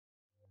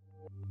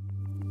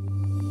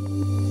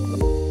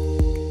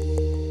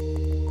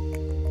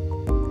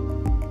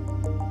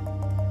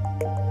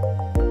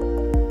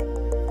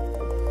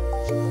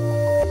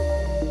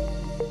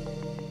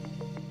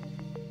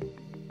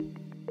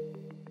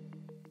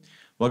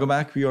Welcome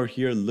back. We are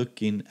here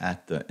looking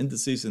at the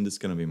indices, and this is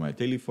going to be my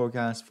daily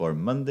forecast for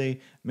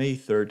Monday, May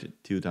 3rd,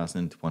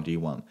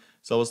 2021.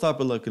 So we'll start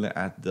by looking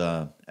at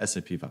the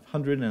S&P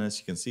 500, and as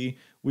you can see,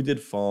 we did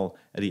fall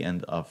at the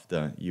end of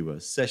the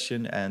US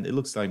session, and it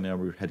looks like now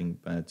we're heading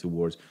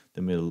towards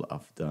the middle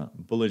of the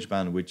bullish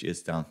band, which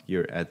is down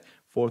here at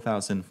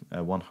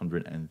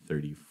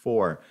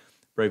 4,134.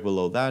 Break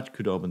below that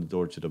could open the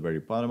door to the very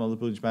bottom of the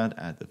bullish band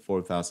at the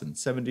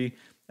 4,070.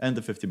 And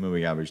the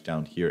 50-moving average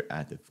down here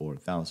at the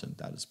 4,000.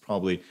 That is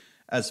probably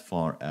as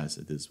far as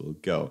this will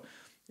go.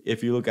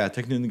 If you look at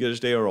technical indicators,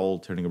 they are all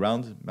turning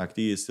around.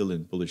 MACD is still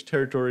in bullish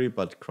territory,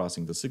 but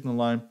crossing the signal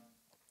line.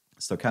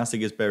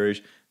 Stochastic is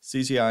bearish,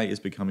 CCI is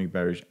becoming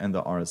bearish, and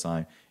the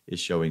RSI is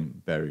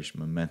showing bearish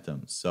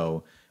momentum.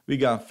 So we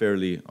got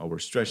fairly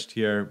overstretched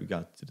here. We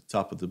got to the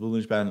top of the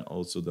bullish band,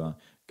 also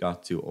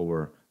got to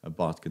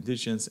overbought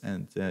conditions,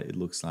 and it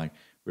looks like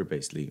we're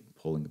basically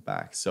pulling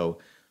back. So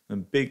a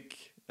big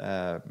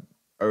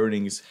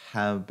earnings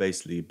have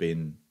basically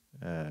been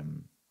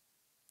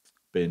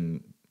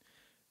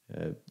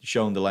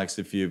shown the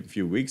last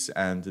few weeks,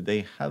 and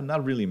they have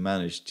not really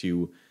managed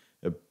to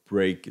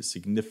break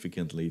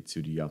significantly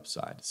to the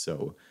upside.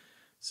 So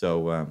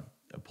a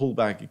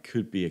pullback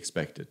could be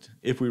expected.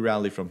 If we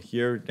rally from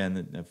here,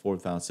 then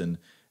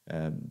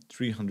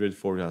 4,300,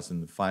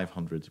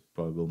 4,500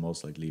 will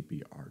most likely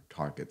be our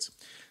targets.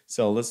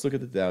 So let's look at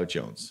the Dow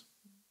Jones.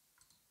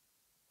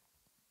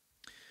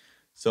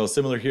 So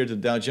similar here to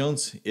Dow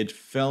Jones, it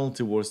fell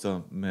towards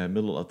the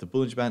middle of the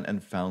bullish band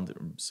and found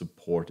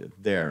support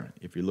there.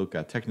 If you look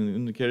at technical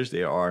indicators,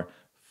 they are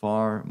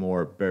far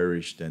more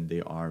bearish than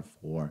they are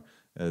for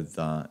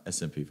the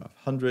S&P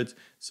 500.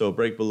 So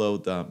break below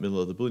the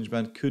middle of the bullish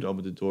band could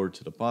open the door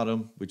to the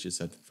bottom, which is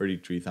at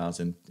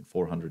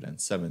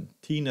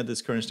 33,417 at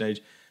this current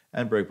stage.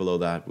 And break below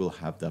that, we'll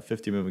have the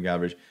 50-moving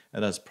average,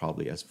 and that's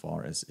probably as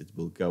far as it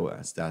will go,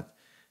 as that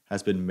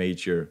has been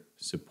major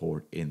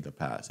support in the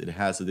past. It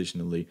has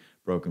additionally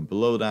broken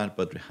below that,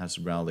 but it has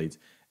rallied,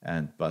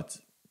 but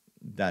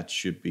that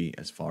should be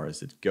as far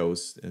as it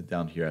goes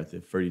down here at the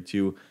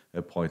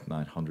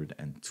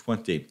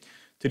 32,920.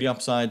 To the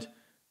upside,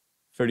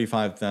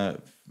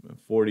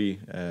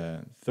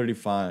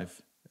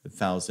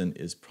 35,000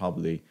 is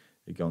probably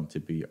going to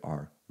be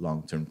our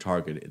long-term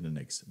target in the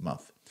next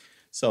month.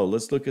 So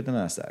let's look at the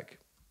Nasdaq.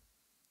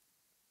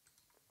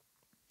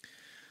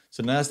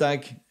 So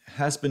Nasdaq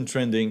has been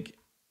trending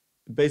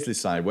basically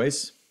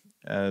sideways.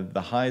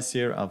 The highs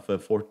here of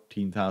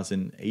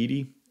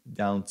 14,080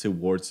 down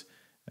towards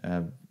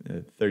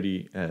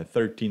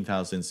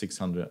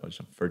 13,600 or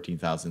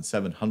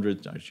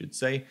 13,700, I should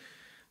say.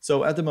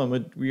 So at the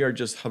moment, we are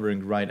just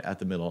hovering right at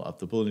the middle of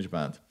the bullish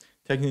band.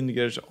 Technical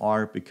indicators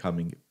are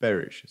becoming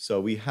bearish.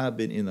 So we have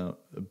been in a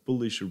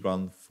bullish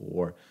run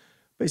for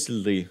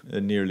basically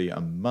nearly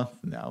a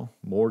month now,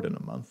 more than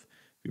a month.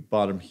 We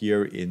bottomed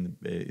here in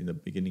the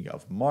beginning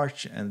of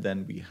March, and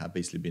then we have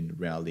basically been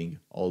rallying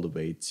all the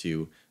way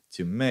to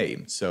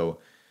May. So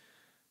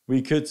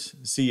we could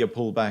see a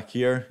pullback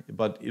here,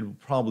 but it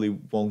probably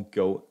won't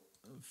go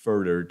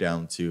further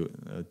down to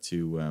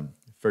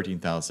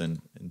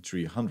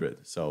 13,300.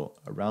 So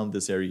around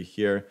this area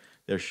here,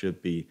 there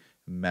should be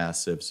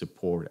massive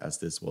support, as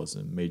this was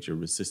a major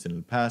resistance in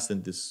the past,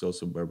 and this is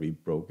also where we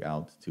broke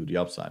out to the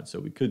upside. So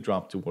we could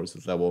drop towards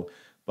this level,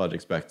 but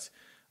expect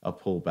a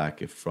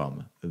pullback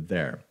from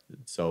there.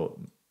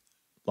 So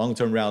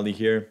long-term rally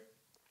here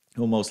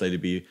will most likely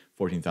be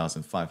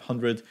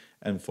 14,500,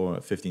 and for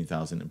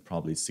 15,000 and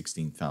probably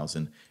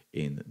 16,000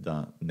 in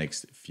the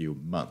next few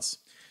months.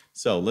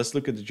 So let's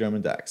look at the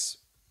German DAX.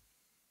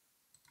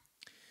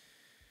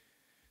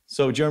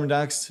 So German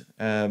DAX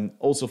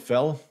also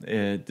fell.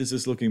 This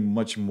is looking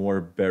much more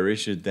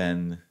bearish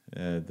than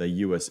the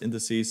US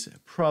indices.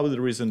 Probably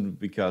the reason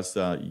because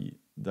the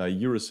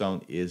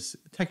Eurozone is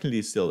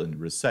technically still in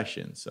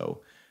recession.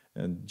 So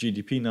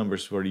GDP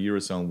numbers for the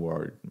Eurozone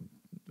were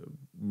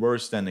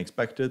worse than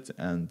expected,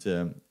 and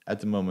at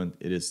the moment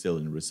it is still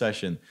in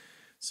recession.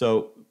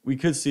 So we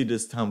could see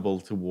this tumble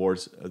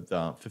towards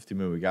the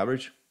 50-moving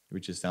average,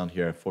 which is down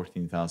here at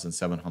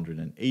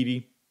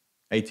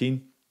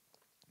 14,718.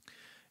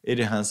 It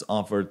has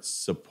offered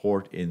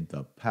support in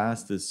the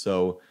past,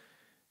 so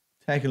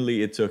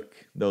technically it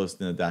took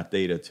that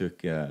data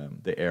took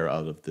the air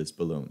out of this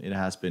balloon. It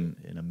has been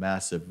in a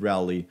massive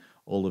rally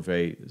all the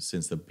way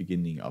since the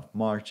beginning of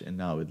March, and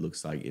now it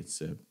looks like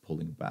it's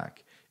pulling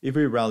back. If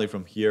we rally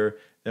from here,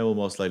 then we'll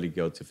most likely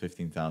go to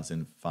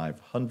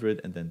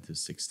 15,500 and then to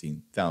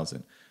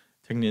 16,000.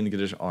 Technical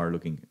indicators are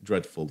looking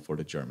dreadful for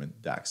the German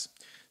DAX.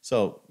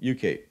 So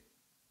UK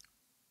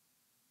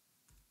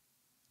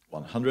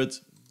 100.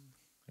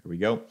 Here we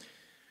go.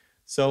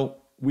 So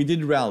we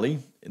did rally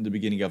in the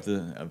beginning of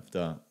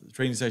the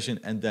trading session,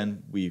 and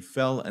then we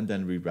fell, and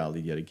then we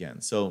rallied yet again.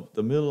 So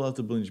the middle of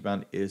the bullish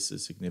band is a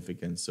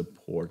significant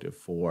support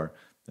for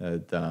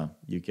the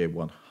UK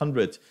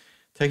 100.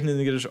 Technical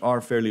indicators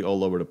are fairly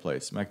all over the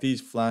place. MACD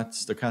is flat,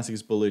 stochastic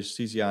is bullish,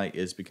 CCI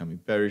is becoming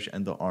bearish,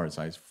 and the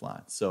RSI is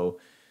flat. So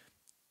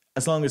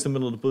as long as the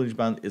middle of the bullish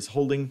band is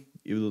holding,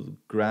 it will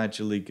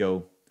gradually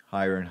go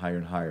higher and higher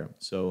and higher.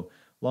 So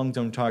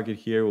long-term target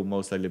here will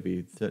most likely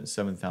be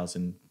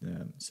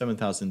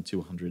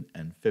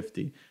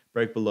 7,250.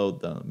 Break below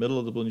the middle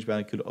of the Bollinger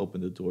Band could open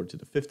the door to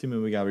the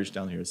 50-moving average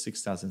down here at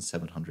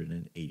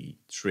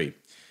 6,783.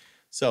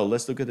 So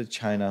let's look at the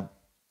China50.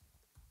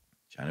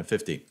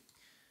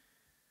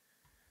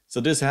 So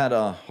this had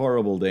a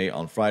horrible day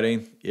on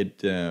Friday.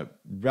 It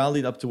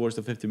rallied up towards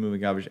the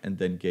 50-moving average and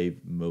then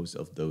gave most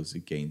of those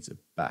gains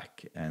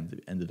back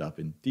and ended up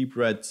in deep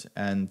red.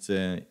 And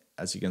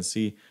as you can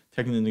see,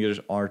 technical indicators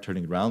are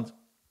turning around.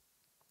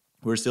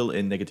 We're still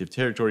in negative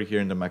territory here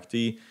in the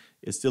MACD.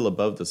 It's still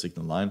above the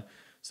signal line.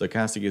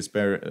 Stochastic is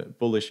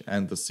bullish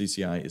and the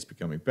CCI is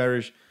becoming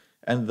bearish.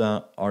 And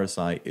the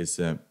RSI is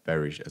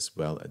bearish as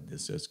well at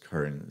this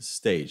current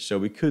stage. So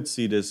we could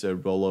see this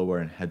roll over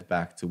and head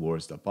back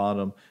towards the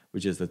bottom,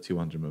 which is the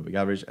 200-moving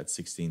average at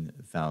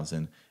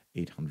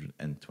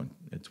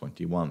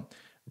 16,821.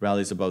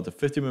 Rallies above the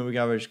 50-moving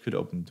average could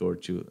open the door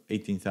to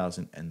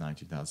 18,000 and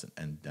 19,000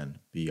 and then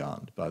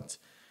beyond. But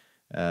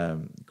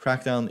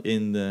crackdown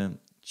in the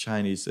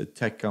Chinese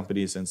tech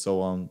companies and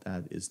so on,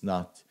 that is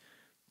not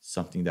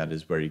something that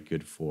is very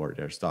good for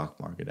their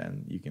stock market.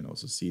 And you can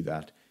also see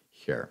that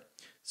here.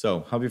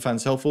 So, hope you find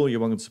this helpful. You're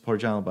welcome to support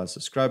the channel by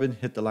subscribing,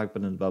 hit the like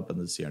button and the bell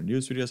button to see our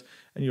news videos,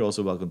 and you're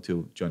also welcome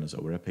to join us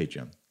over at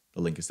Patreon.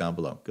 The link is down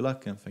below. Good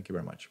luck and thank you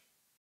very much.